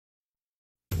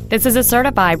This is a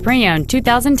certified pre-owned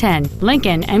 2010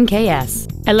 Lincoln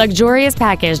MKS, a luxurious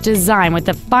package designed with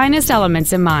the finest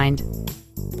elements in mind.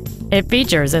 It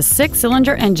features a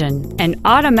 6-cylinder engine, an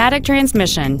automatic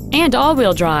transmission, and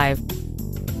all-wheel drive.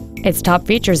 Its top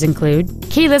features include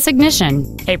keyless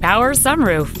ignition, a power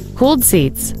sunroof, cooled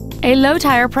seats, a low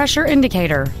tire pressure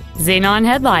indicator, xenon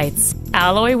headlights,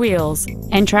 alloy wheels,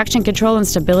 and traction control and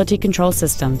stability control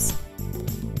systems.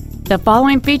 The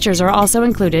following features are also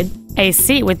included: a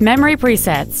seat with memory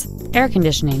presets, air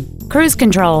conditioning, cruise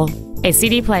control, a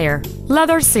CD player,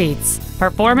 leather seats,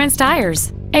 performance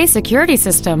tires, a security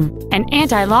system, an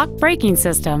anti-lock braking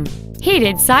system,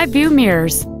 heated side view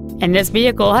mirrors, and this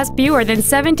vehicle has fewer than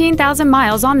 17,000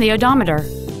 miles on the odometer.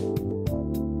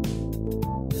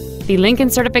 The Lincoln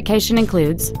certification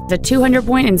includes the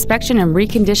 200-point inspection and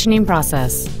reconditioning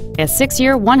process, a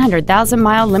 6-year,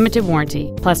 100,000-mile limited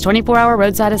warranty, plus 24-hour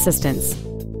roadside assistance.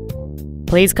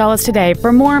 Please call us today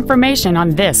for more information on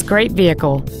this great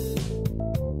vehicle.